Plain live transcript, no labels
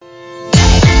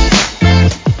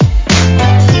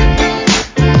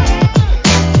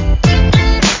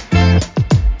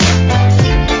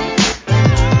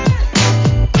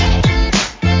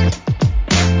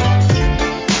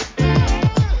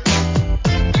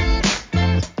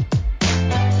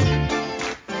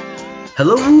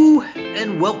Hello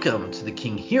and welcome to the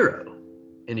King Hiro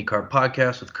Indycar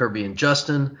podcast with Kirby and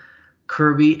Justin.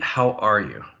 Kirby, how are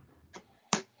you?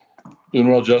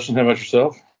 Doing well, Justin. How about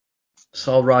yourself?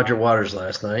 Saw Roger Waters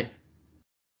last night.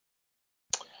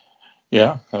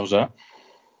 Yeah, how was that?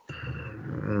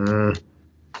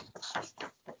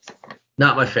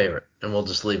 Not my favorite, and we'll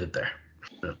just leave it there.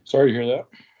 Sorry to hear that.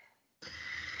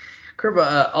 Kirby,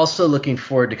 also looking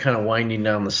forward to kind of winding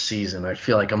down the season. I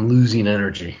feel like I'm losing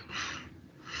energy.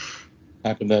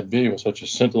 How could that be with such a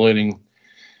scintillating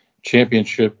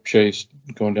championship chase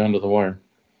going down to the wire?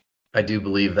 I do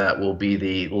believe that will be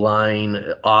the line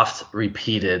oft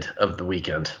repeated of the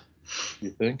weekend.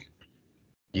 You think?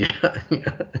 Yeah,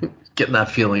 getting that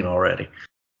feeling already.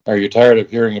 Are you tired of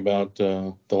hearing about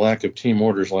the lack of team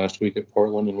orders last week at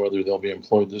Portland and whether they'll be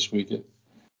employed this week at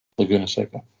Laguna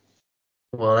Seca?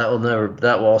 Well,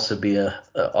 that will also be a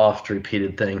oft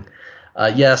repeated thing.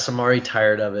 Yes, I'm already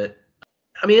tired of it.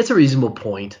 I mean, it's a reasonable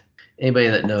point. Anybody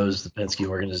that knows the Penske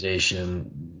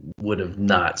organization would have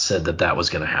not said that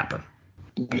was going to happen.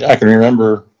 I can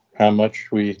remember how much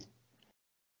we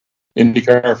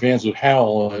IndyCar fans would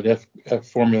howl at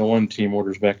Formula One team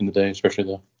orders back in the day,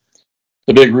 especially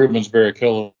the big Rubens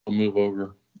Barrichello move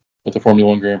over at the Formula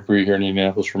One Grand Prix here in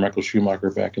Indianapolis for Michael Schumacher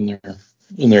back in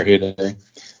their heyday.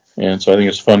 And so I think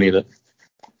it's funny that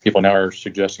people now are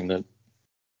suggesting that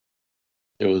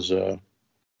it was a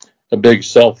big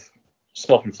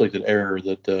self-inflicted error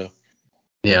that.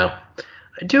 Yeah,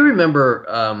 I do remember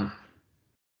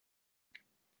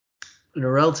in a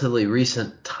relatively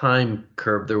recent time,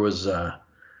 Curb, there was a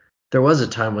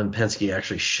time when Penske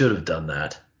actually should have done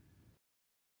that.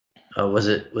 Was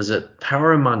it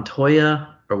Power in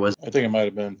Montoya or was? I think it might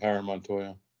have been Power in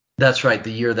Montoya. That's right,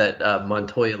 the year that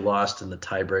Montoya lost in the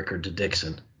tiebreaker to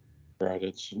Dixon. Right,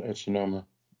 it's Sonoma.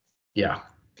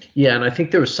 Yeah, and I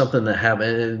think there was something that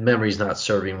happened. And memory's not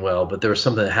serving well, but there was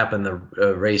something that happened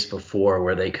the race before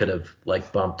where they could have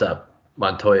like bumped up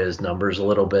Montoya's numbers a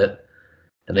little bit,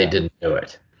 and they didn't do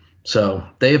it. So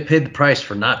they have paid the price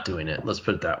for not doing it. Let's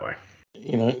put it that way.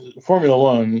 You know, Formula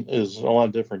One is a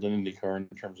lot different than IndyCar in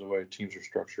terms of the way teams are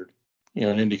structured. You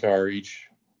know, in IndyCar, each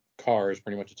car is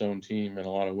pretty much its own team in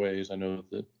a lot of ways. I know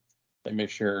that they may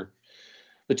share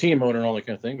the team owner and all that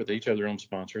kind of thing, but they each have their own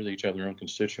sponsor. They each have their own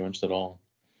constituents that all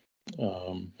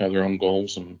have their own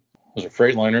goals. And there's a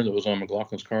Freightliner that was on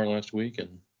McLaughlin's car last week,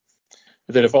 and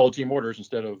if they'd have followed team orders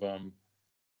instead of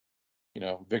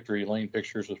victory lane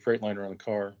pictures with Freightliner on the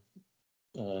car,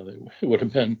 it would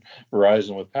have been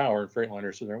Verizon with Power, and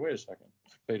Freightliner said there, wait a second,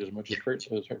 I paid as much as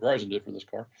Verizon did for this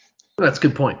car. That's a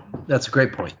good point. That's a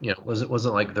great point. You know, it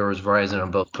wasn't like there was Verizon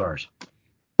on both cars,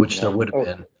 which there would have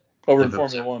been. Over in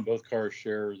Formula One, both cars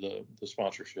share the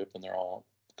sponsorship, and they're all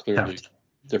clearly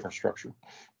different structure.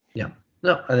 Yeah.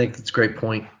 No, I think that's a great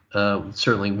point.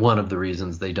 Certainly one of the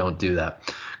reasons they don't do that.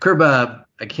 Curb, I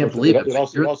can't believe it. It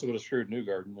also would have screwed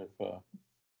Newgarden if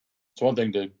it's one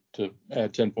thing to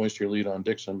add 10 points to your lead on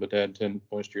Dixon, but to add 10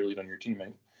 points to your lead on your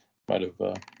teammate might have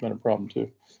been a problem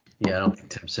too. Yeah, I don't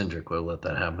think Tim Cindric would have let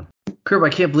that happen. Curb, I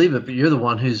can't believe it, but you're the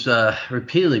one who's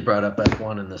repeatedly brought up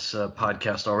F1 in this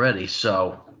podcast already.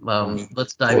 So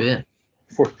let's dive in.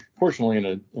 Fortunately, in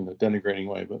a denigrating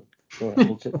way, but go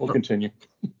ahead. We'll continue.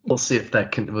 We'll see if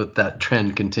that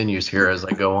trend continues here as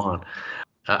I go on.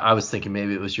 I was thinking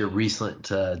maybe it was your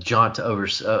recent jaunt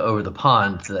over the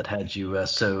pond that had you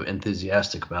so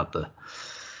enthusiastic about the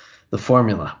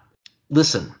formula.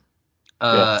 Listen.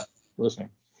 Listening.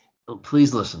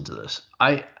 Please listen to this.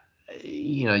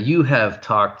 You have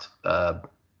talked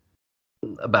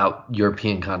about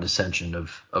European condescension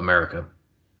of America.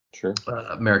 Sure.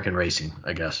 American racing,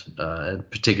 I guess,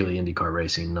 particularly IndyCar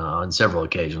racing on several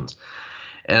occasions.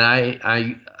 And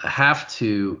I have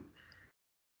to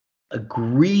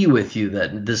agree with you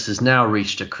that this has now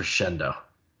reached a crescendo.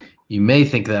 You may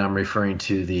think that I'm referring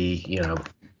to the,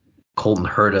 Colton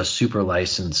Herta super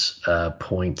license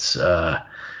points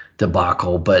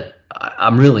debacle, but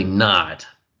I'm really not.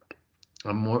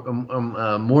 I'm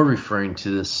more referring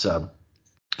to this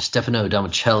Stefano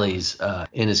Domicelli's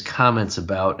in his comments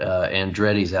about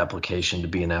Andretti's application to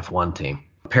be an F1 team.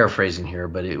 Paraphrasing here,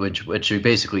 but what he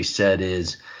basically said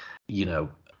is,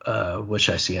 what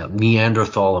should I say?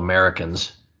 Neanderthal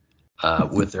Americans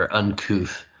with their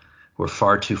uncouth were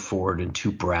far too forward and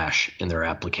too brash in their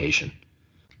application.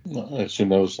 I assume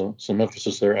that was some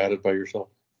emphasis there added by yourself.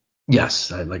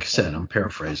 Yes, like I said, I'm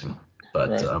paraphrasing, but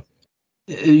right.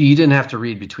 You didn't have to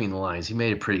read between the lines. He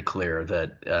made it pretty clear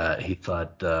that he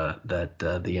thought that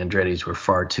the Andrettis were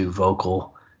far too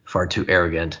vocal, far too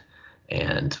arrogant,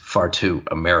 and far too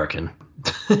American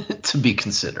to be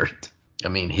considered. I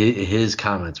mean, his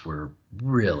comments were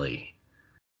really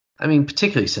I mean,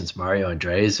 particularly since Mario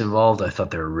Andretti is involved, I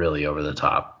thought they were really over the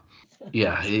top.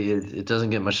 Yeah, it doesn't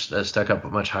get much stuck up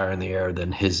much higher in the air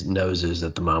than his nose is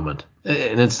at the moment.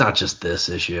 And it's not just this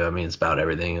issue. I mean, it's about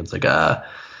everything. It's like, the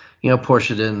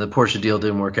Porsche deal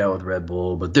didn't work out with Red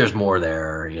Bull, but there's more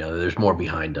there. There's more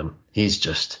behind him. He's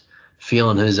just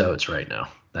feeling his oats right now,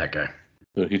 that guy.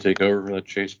 Did he take over for that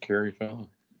Chase Carey fellow?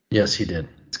 Yes, he did.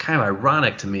 It's kind of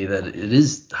ironic to me that it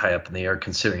is high up in the air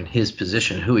considering his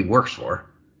position, who he works for,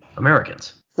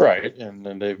 Americans. Right, and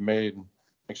then they've made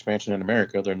expansion in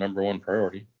America their number one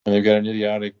priority, and they've got an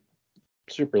idiotic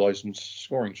super license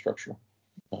scoring structure.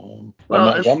 If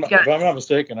I'm not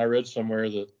mistaken, I read somewhere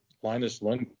that Linus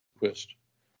Lundqvist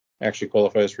actually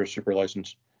qualifies for a super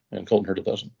license, and Colton Herta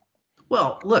doesn't.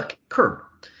 Well, look, Kirby,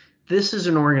 this is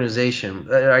an organization.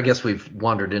 I guess we've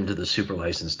wandered into the super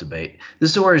license debate. This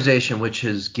is an organization which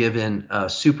has given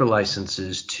super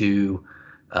licenses to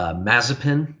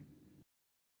Mazepin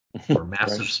or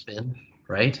Massive Right. Spin,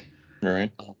 right?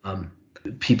 Right.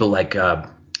 People like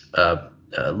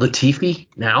Latifi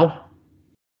now,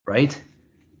 right?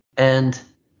 And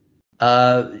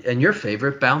your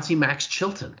favorite, Bouncy Max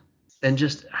Chilton. And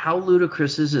just how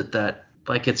ludicrous is it that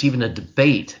like it's even a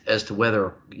debate as to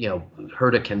whether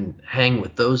Herta can hang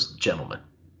with those gentlemen,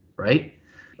 right?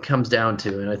 It comes down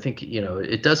to, and I think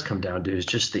it does come down to, is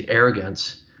just the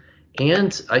arrogance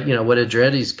and what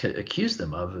Andretti's accused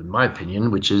them of, in my opinion,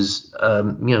 which is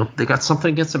they got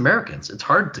something against Americans. It's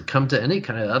hard to come to any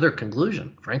kind of other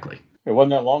conclusion, frankly. It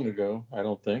wasn't that long ago, I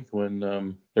don't think, when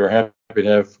they were happy to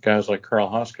have guys like Carl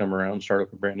Haas come around and start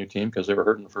up a brand new team because they were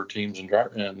hurting for teams and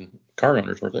car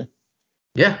owners, weren't they?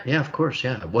 Yeah, of course,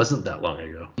 yeah. It wasn't that long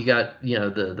ago. You got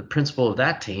the principal of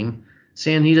that team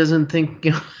saying he doesn't think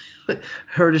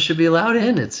Herta should be allowed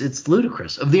in. It's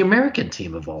ludicrous. Of the American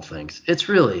team of all things,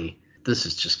 this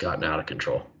has just gotten out of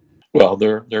control. Well,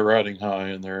 they're riding high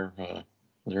and they're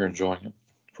enjoying it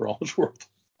for all it's worth.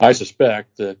 I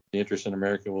suspect that the interest in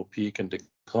America will peak and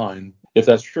decline. If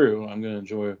that's true, I'm going to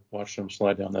enjoy watching them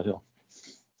slide down that hill.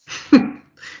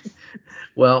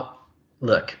 Well,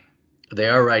 look, they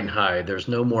are riding high. There's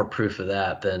no more proof of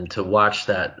that than to watch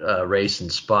that race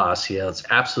in Spa. See how it's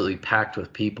absolutely packed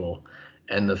with people,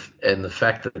 and the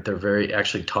fact that they're very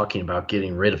actually talking about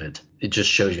getting rid of it. It just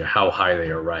shows you how high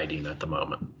they are riding at the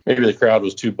moment. Maybe the crowd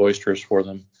was too boisterous for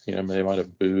them. They might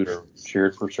have booed or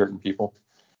cheered for certain people.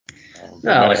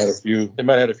 They might have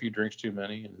had a few drinks too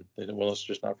many, and they said, well, it's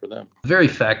just not for them. The very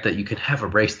fact that you can have a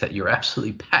race that you're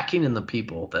absolutely packing in the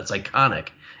people, that's iconic,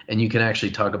 and you can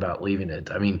actually talk about leaving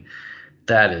it. I mean,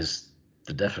 that is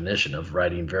the definition of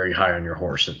riding very high on your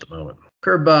horse at the moment.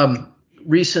 Kirby,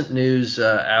 recent news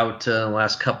out in the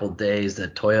last couple of days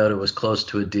that Toyota was close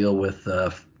to a deal with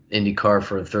IndyCar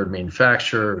for a third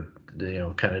manufacturer.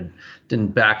 Kind of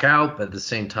didn't back out, but at the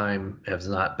same time has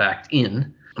not backed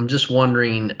in. I'm just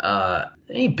wondering,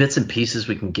 any bits and pieces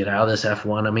we can get out of this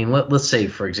F1? I mean, let's say,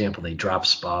 for example, they drop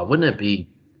Spa. Wouldn't it be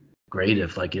great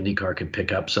if like IndyCar could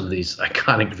pick up some of these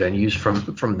iconic venues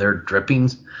from their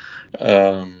drippings?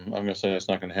 I'm going to say that's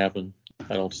not going to happen.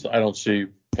 I don't see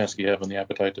Penske having the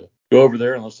appetite to go over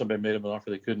there unless somebody made them an offer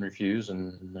they couldn't refuse,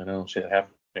 and I don't see that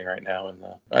happening right now. And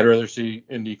I'd rather see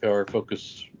IndyCar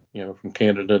focus, from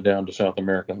Canada down to South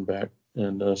America and back,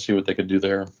 and see what they could do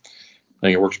there. I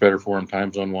think it works better for them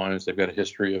time zone wise. They've got a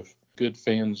history of good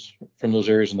fans from those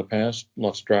areas in the past,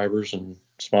 lots of drivers and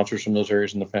sponsors from those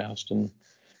areas in the past, and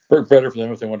work better for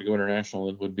them if they want to go international.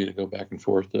 It would be to go back and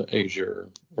forth to Asia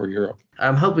or Europe.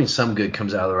 I'm hoping some good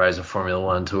comes out of the rise of Formula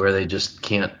One to where they just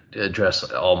can't address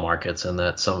all markets, and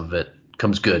that some of it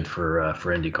comes good for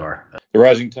IndyCar. The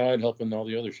rising tide helping all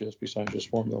the other ships besides just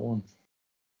Formula One.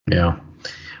 Yeah.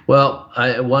 Well,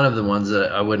 one of the ones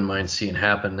that I wouldn't mind seeing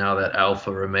happen now that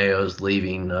Alfa Romeo is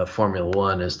leaving Formula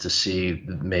One is to see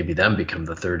maybe them become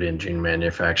the third engine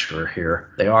manufacturer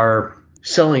here. They are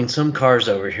selling some cars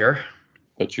over here.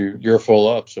 But you're full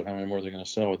up, so how many more are they going to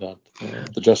sell without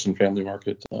the Justin family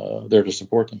market there to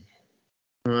support them?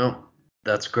 Well,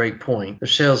 that's a great point. Their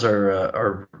sales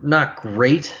are not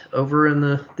great over in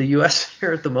the U.S.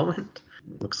 here at the moment.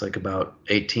 Looks like about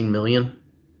 18 million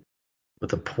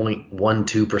with a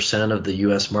 0.12% of the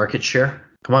U.S. market share.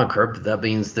 Come on, Kirby. That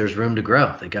means there's room to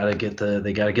grow. They gotta get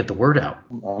the word out.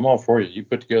 I'm all for you. You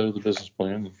put together the business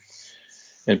plan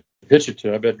and pitch it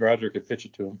to. I bet Roger could pitch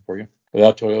it to him for you.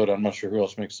 Without Toyota, I'm not sure who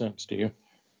else makes sense. Do you?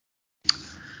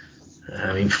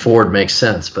 I mean, Ford makes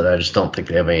sense, but I just don't think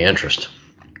they have any interest.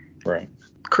 Right.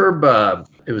 Kirby,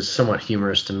 it was somewhat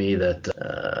humorous to me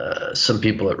that some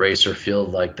people at Racer feel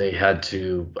like they had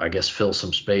to, I guess, fill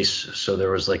some space. So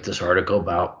there was like this article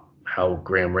about how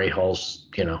Graham Rahal's,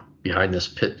 behind this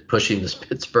pushing this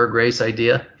Pittsburgh race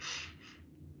idea.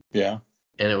 Yeah.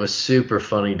 And it was super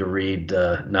funny to read.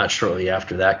 Not shortly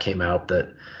after that came out,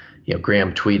 that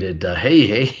Graham tweeted,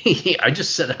 "Hey, I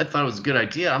just said I thought it was a good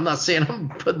idea. I'm not saying I'm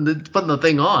putting the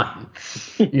thing on."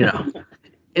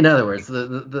 In other words,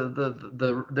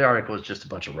 the article was just a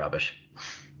bunch of rubbish.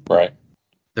 Right.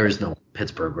 There is no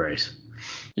Pittsburgh race.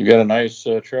 You got a nice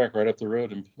track right up the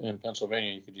road in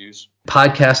Pennsylvania you could use.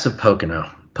 Podcast of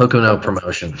Pocono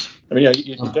Promotions. I mean, yeah,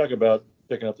 you talk about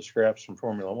picking up the scraps from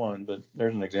Formula One, but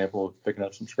there's an example of picking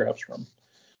up some scraps from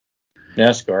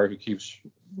NASCAR, who keeps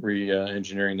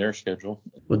re-engineering their schedule.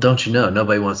 Well, don't you know,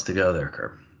 nobody wants to go there,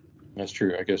 Kirby. That's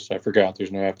true. I guess I forgot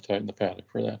there's no appetite in the paddock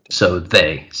for that. So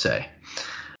they say.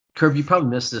 Kirby, you probably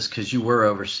missed this because you were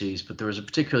overseas, but there was a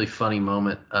particularly funny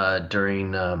moment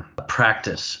during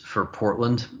practice for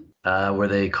Portland where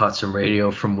they caught some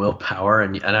radio from Will Power,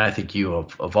 and I think you,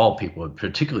 of all people, would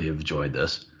particularly have enjoyed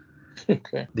this.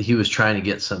 Okay. He was trying to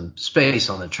get some space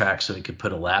on the track so he could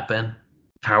put a lap in.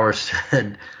 Power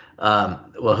said,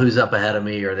 well, who's up ahead of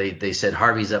me? Or they said,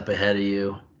 Harvey's up ahead of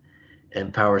you.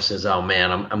 And Power says, oh,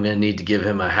 man, I'm going to need to give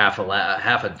him a half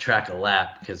a track a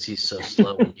lap because he's so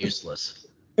slow and useless.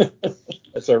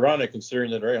 That's ironic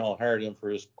considering that Ray Hall hired him for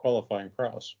his qualifying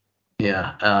prowess.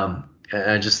 Yeah.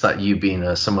 I just thought you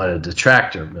being somewhat a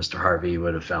detractor, Mr. Harvey,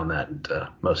 would have found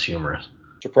that most humorous.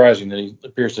 Surprising that he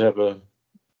appears to have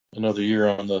another year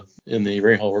in the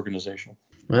Ray Hall organization.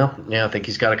 Well, yeah, I think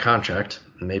he's got a contract.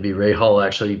 Maybe Ray Hall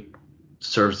actually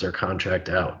serves their contract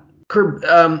out. Kirby,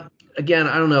 again,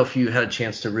 I don't know if you had a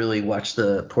chance to really watch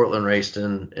the Portland race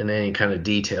in any kind of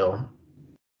detail.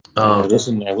 I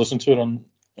listened to it on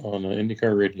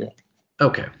IndyCar radio.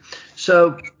 Okay,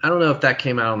 so I don't know if that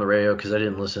came out on the radio because I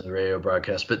didn't listen to the radio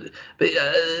broadcast, but at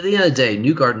the end of the day,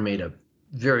 Newgarden made a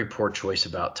very poor choice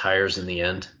about tires in the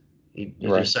end. He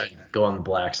decided to go on the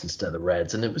blacks instead of the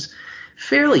reds, and it was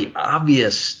fairly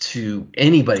obvious to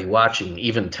anybody watching,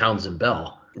 even Townsend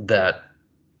Bell, that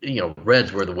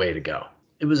reds were the way to go.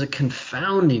 It was a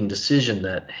confounding decision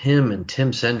that him and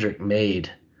Tim Cindric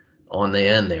made on the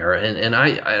end there, and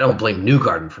I don't blame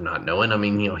Newgarden for not knowing. I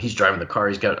mean, he's driving the car,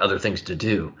 he's got other things to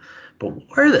do. But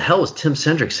where the hell was Tim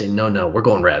Cindric saying, no, we're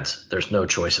going reds? There's no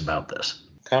choice about this.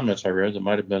 Comments I read that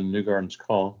might have been Newgarden's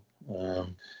call.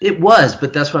 It was,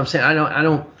 but that's what I'm saying.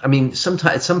 I mean,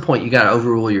 sometimes at some point you got to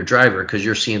overrule your driver because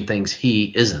you're seeing things he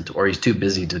isn't, or he's too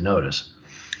busy to notice.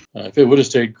 If it would have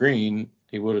stayed green,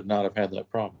 he would not have had that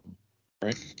problem,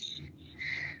 right?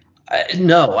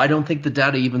 No, I don't think the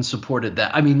data even supported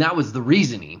that. I mean, that was the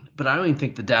reasoning, but I don't even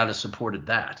think the data supported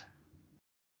that.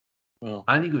 Well,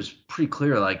 I think it was pretty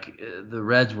clear, like the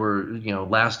Reds were,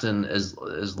 lasting as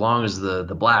long as the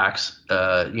blacks,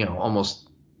 almost,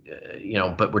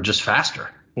 but were just faster.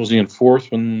 Was he in fourth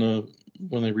when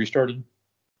they restarted?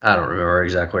 I don't remember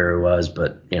exactly where he was,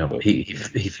 but he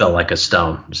felt like a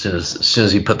stone as soon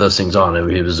as he put those things on.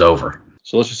 It was over.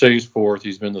 So let's just say he's fourth.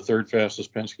 He's been the third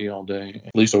fastest Penske all day.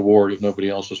 At least a Ward if nobody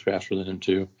else was faster than him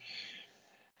too.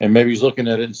 And maybe he's looking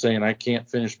at it and saying, I can't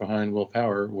finish behind Will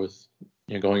Power with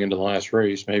going into the last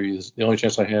race. Maybe the only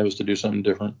chance I have is to do something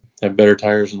different, have better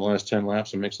tires in the last 10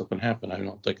 laps and make something happen. I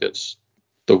don't think it's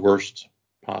the worst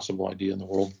possible idea in the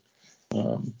world.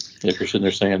 If you're sitting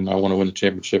there saying, I want to win the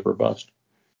championship or bust.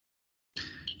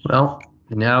 Well,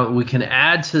 now we can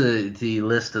add to the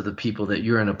list of the people that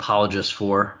you're an apologist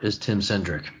for is Tim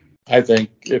Cindric. I think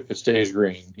if it stays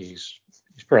green, he's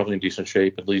probably in decent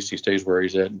shape. At least he stays where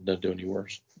he's at and doesn't do any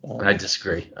worse. I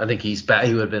disagree. I think he's back.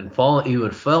 He would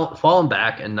have fallen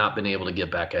back and not been able to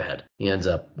get back ahead. He ends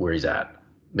up where he's at,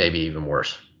 maybe even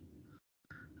worse.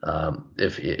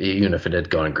 Even if it had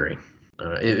gone green.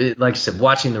 Like I said,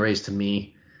 watching the race to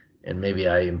me, and maybe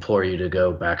I implore you to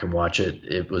go back and watch it,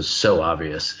 it was so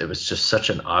obvious. It was just such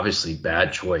an obviously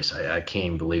bad choice. I can't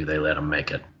even believe they let him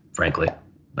make it, frankly.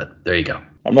 But there you go.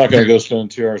 I'm not going to go spend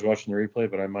 2 hours watching the replay,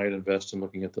 but I might invest in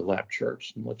looking at the lap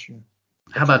charts and let you.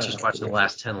 How about just watching the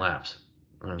last 10 laps?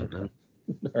 Okay.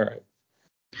 All right.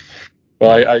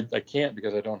 Well, I can't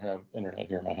because I don't have internet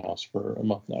here in my house for a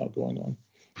month now going on.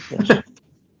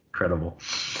 Incredible.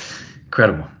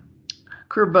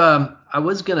 Kirb, I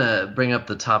was going to bring up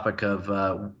the topic of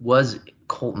was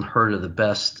Colton Herta the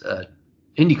best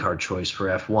IndyCar choice for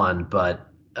F1, but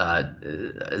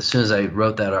as soon as I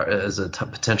wrote that as a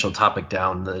potential topic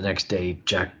down, the next day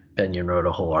Jack Benyon wrote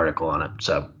a whole article on it.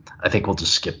 So I think we'll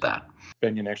just skip that.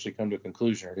 Benyon actually come to a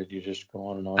conclusion, or did you just go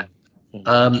on and on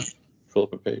and fill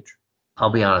up a page?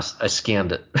 I'll be honest, I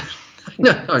scanned it.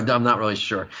 No, I'm not really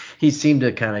sure. He seemed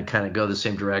to kind of go the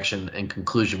same direction and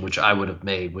conclusion, which I would have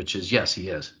made, which is yes, he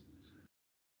is.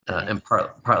 and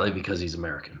partly because he's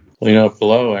American. Well,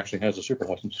 Pillow actually has a super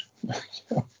license.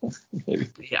 Maybe.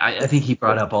 Yeah, I think he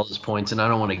brought up all those points, and I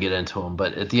don't want to get into them,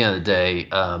 but at the end of the day,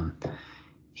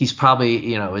 he's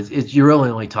probably, you're really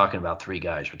only talking about three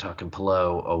guys. We're talking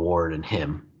Pillow, Award, and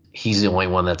him. He's the only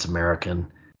one that's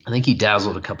American. I think he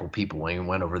dazzled a couple people when he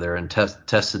went over there and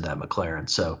tested that McLaren.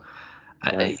 So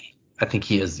Right. I think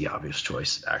he is the obvious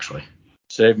choice, actually.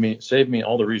 Save me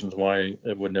all the reasons why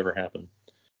it would never happen.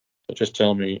 But just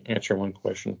answer one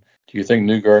question. Do you think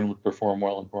Newgarden would perform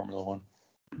well in Formula One?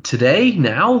 Today,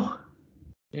 now?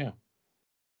 Yeah.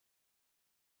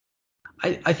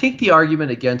 I think the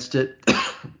argument against it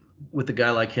with a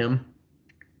guy like him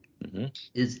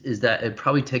is that it'd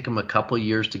probably take him a couple of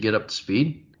years to get up to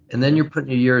speed. And then you're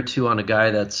putting a year or two on a guy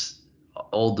that's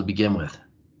old to begin with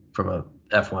from a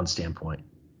F1 standpoint.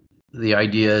 The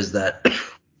idea is that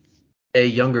A,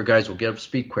 younger guys will get up to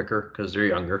speed quicker because they're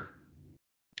younger.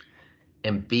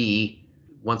 And B,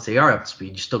 once they are up to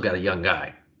speed, you still got a young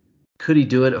guy. Could he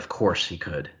do it? Of course he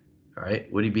could. All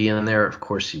right. Would he be in there? Of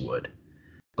course he would.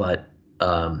 But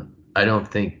I don't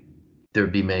think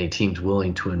there'd be many teams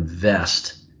willing to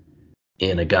invest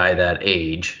in a guy that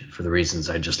age for the reasons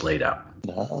I just laid out.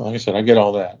 No, like I said, I get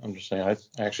all that. I'm just saying I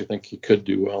actually think he could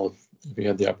do well if he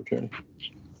had the opportunity.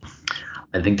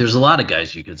 I think there's a lot of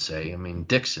guys you could say. I mean,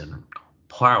 Dixon,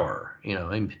 Plower,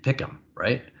 pick them,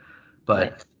 right?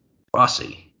 But Right.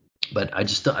 Rossi. But I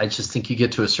just think you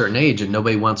get to a certain age and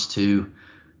nobody wants to,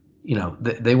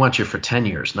 they want you for 10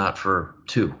 years, not for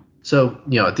 2. So,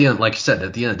 at the end, like I said,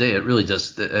 at the end of the day, it really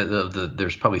does.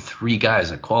 There's probably 3 guys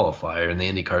that qualify in the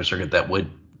IndyCar circuit that would,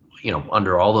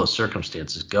 under all those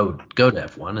circumstances, go to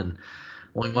F1, and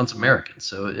only one's American.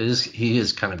 So he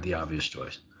is kind of the obvious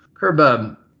choice.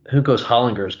 Herb, Hugo's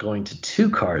Hollinger is going to 2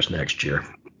 cars next year.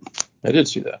 I did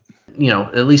see that.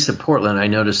 At least at Portland, I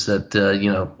noticed that,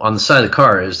 on the side of the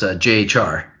car is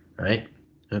JHR, right?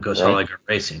 Hugo's Hollinger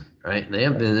Racing, right? They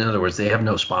have, in other words, they have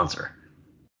no sponsor.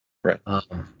 Right.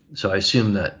 So I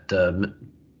assume that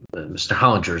Mr.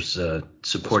 Hollinger's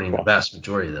supporting the vast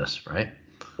majority of this, right?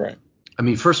 Right. I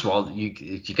mean, first of all,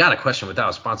 you got a question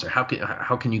without a sponsor. How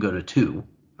can you go to 2?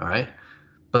 All right,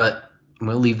 but I'm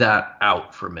going to leave that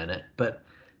out for a minute. But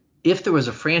if there was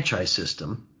a franchise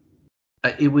system,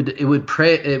 it would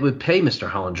pay Mr.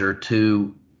 Hollinger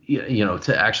to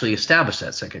to actually establish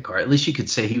that second car. At least you could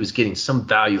say he was getting some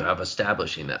value out of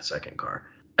establishing that second car.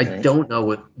 I don't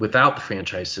know without the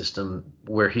franchise system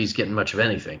where he's getting much of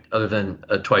anything other than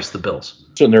twice the bills.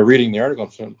 So they're reading the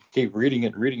article, so keep reading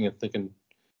it, thinking,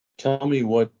 tell me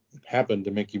what happened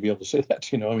to make you be able to say that.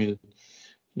 I mean,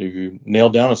 you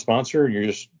nailed down a sponsor, and you're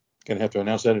just going to have to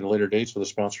announce that at a later date so the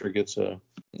sponsor gets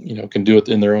can do it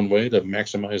in their own way to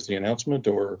maximize the announcement,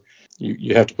 or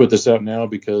you have to put this out now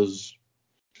because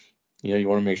you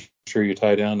want to make sure you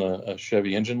tie down a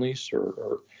Chevy engine lease,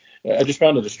 or I just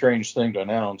found it a strange thing to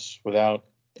announce without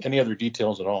any other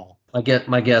details at all.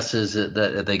 My guess is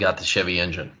that they got the Chevy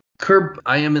engine. Kirb,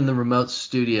 I am in the remote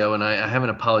studio, and I haven't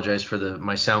apologized for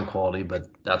my sound quality, but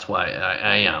that's why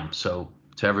I am. So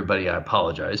to everybody, I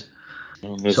apologize.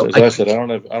 As I said, I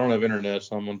don't have internet,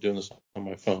 so I'm doing this on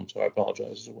my phone, so I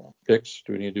apologize as well. Picks?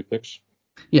 Do we need to do picks?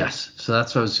 Yes. So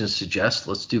that's what I was going to suggest.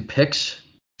 Let's do picks.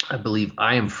 I believe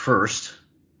I am first.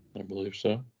 I believe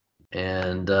so.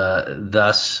 And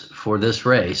thus, for this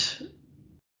race,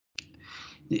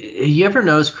 you ever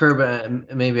notice,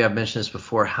 Kirby, maybe I've mentioned this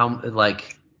before,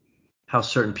 how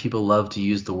certain people love to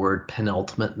use the word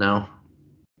penultimate now?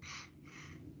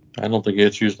 I don't think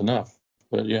it's used enough,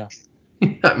 but yeah.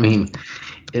 I mean,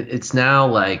 it's now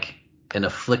like an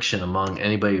affliction among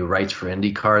anybody who writes for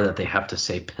IndyCar that they have to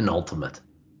say penultimate.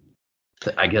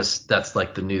 I guess that's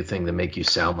like the new thing to make you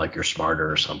sound like you're smarter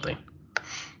or something.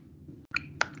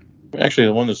 Actually,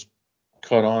 the one that's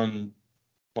caught on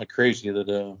like crazy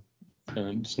that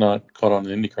and it's not caught on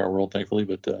the IndyCar world, thankfully,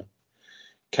 but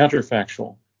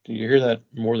counterfactual. Do you hear that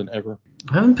more than ever?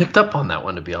 I haven't picked up on that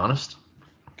one, to be honest.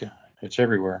 God, it's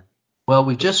everywhere. Well,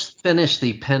 we just finished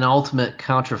the penultimate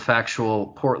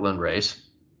counterfactual Portland race.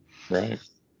 Right.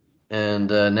 And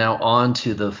now on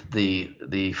to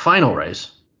the final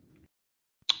race,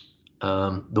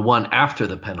 the one after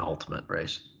the penultimate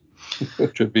race.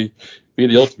 Which would be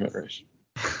the ultimate race.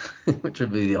 Which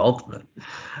would be the ultimate.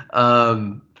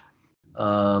 But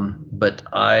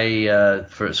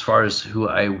for as far as who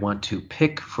I want to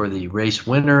pick for the race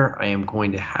winner, I am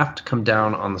going to have to come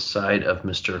down on the side of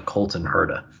Mr. Colton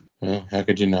Herta. Well, how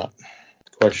could you not?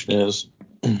 The question is,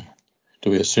 do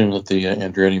we assume that the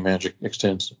Andretti magic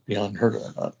extends beyond Herta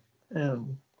or not?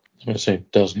 I'm going to say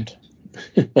it doesn't.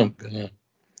 I'm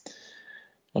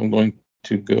going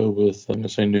to go with, I'm going to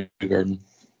say Newgarden.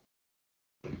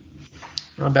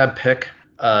 Not a bad pick.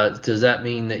 Does that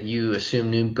mean that you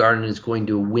assume Newgarden is going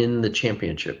to win the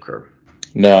championship, Kirby?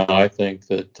 No, I think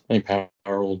Power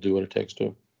will do what it takes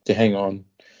to hang on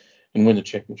and win the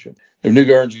championship. If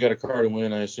Newgarden's got a car to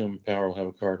win, I assume Power will have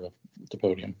a car to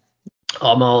podium.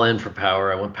 I'm all in for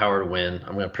Power. I want Power to win.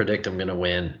 I'm going to predict I'm going to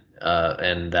win,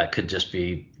 and that could just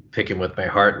be picking with my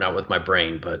heart, not with my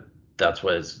brain, but that's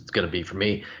what it's going to be for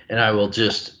me. And I will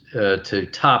just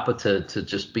to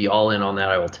just be all in on that.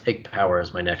 I will take Power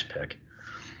as my next pick.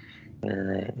 All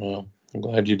right. Well, I'm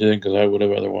glad you did because I would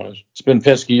have otherwise. It's been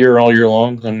pesky year all year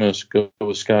long. I'm going to go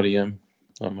with Scotty M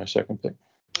on my second pick.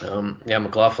 Yeah,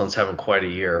 McLaughlin's having quite a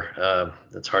year.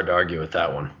 It's hard to argue with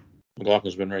that one.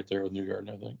 McLaughlin's been right there with Newgarden,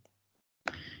 I think.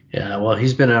 Yeah, well,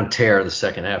 he's been on tear the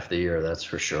second half of the year, that's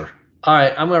for sure. All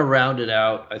right, I'm going to round it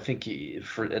out. I think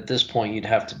at this point you'd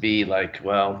have to be like,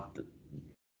 well,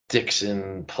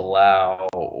 Dixon, Palau,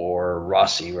 or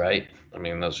Rossi, right? I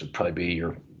mean, those would probably be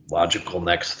your logical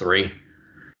next three.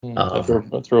 I'll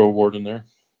throw a Ward in there.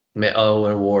 Oh,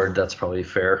 and Ward, that's probably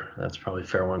fair. That's probably a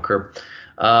fair one, Kirk.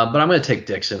 But I'm going to take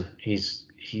Dixon. He's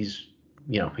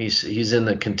in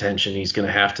the contention. He's going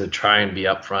to have to try and be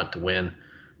up front to win.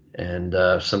 And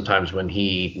sometimes when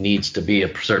he needs to be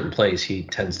a certain place, he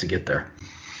tends to get there.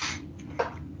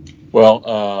 Well,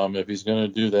 if he's going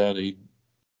to do that, he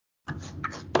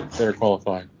better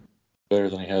qualify better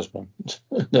than he has been.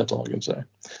 That's all I can say.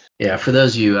 Yeah, for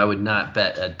those of you, I would not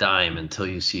bet a dime until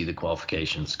you see the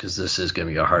qualifications because this is going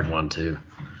to be a hard one to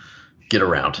get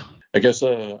around. I guess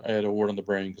I had a Ward on the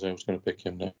brain because I was going to pick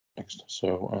him next.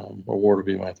 So a Ward would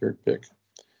be my third pick.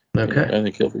 Okay. And I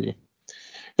think he'll be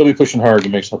pushing hard to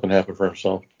make something happen for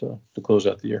himself to close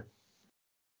out the year.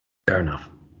 Fair enough.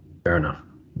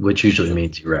 Which usually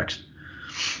means he wrecks.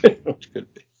 Which could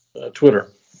be.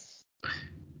 Twitter.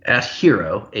 At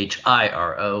Hiro,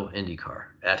 Hiro IndyCar.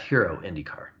 At Hiro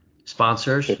IndyCar.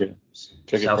 Sponsors,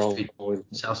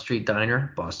 South Street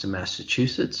Diner, Boston,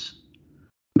 Massachusetts.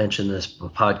 Mention this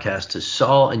podcast to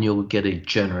Saul, and you'll get a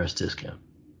generous discount.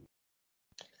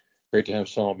 Great to have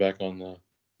Saul back on the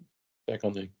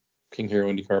King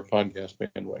Hiro IndyCar podcast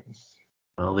bandwagon.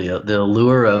 Well, the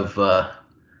allure of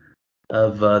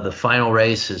the final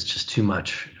race is just too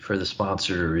much for the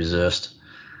sponsor to resist.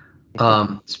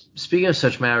 Speaking of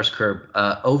such matters, Kirby,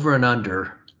 over and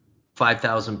under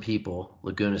 5,000 people,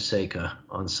 Laguna Seca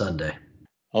on Sunday.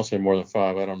 I'll say more than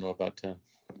 5. I don't know about 10.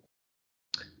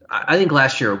 I think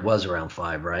last year it was around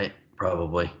 5, right?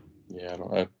 Probably. Yeah,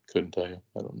 I couldn't tell you.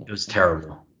 I don't know. It was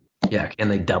terrible. Yeah, can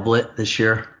they double it this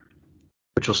year?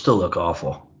 Which will still look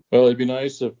awful. Well, it'd be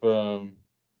nice if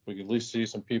we could at least see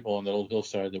some people on that old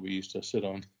hillside that we used to sit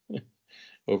on,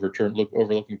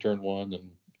 overlooking turn 1,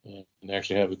 and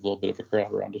actually have a little bit of a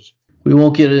crowd around us. We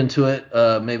won't get into it.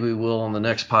 Maybe we will on the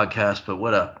next podcast. But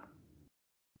what a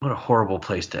horrible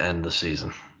place to end the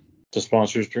season. It's a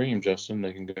sponsor's dream, Justin.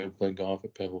 They can go play golf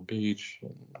at Pebble Beach.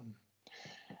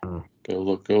 And go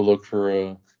look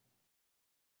for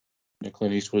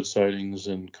Clint Eastwood sightings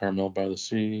in Carmel by the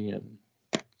Sea and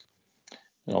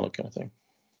all that kind of thing.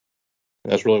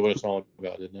 And that's really what it's all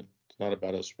about, isn't it? It's not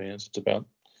about us fans. It's about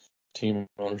team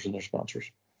owners and their sponsors.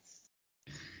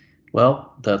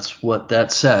 Well, that's what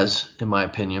that says, in my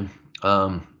opinion.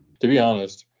 To be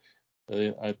honest,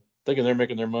 I think they're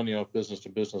making their money off business to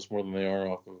business more than they are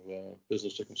off of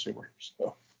business to consumer.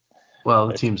 So, well,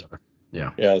 the teams are.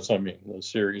 Yeah. Yeah, that's what I mean. The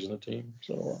series and the team.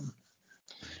 So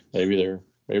maybe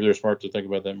they're smart to think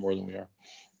about that more than we are.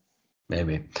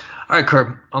 Maybe. All right,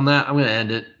 Kirby. On that, I'm going to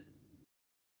end it.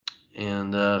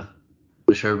 And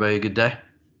wish everybody a good day.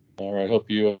 All right. Hope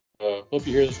you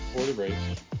hear this before the race.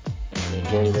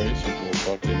 Enjoy the race, and we'll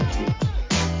talk to you next week.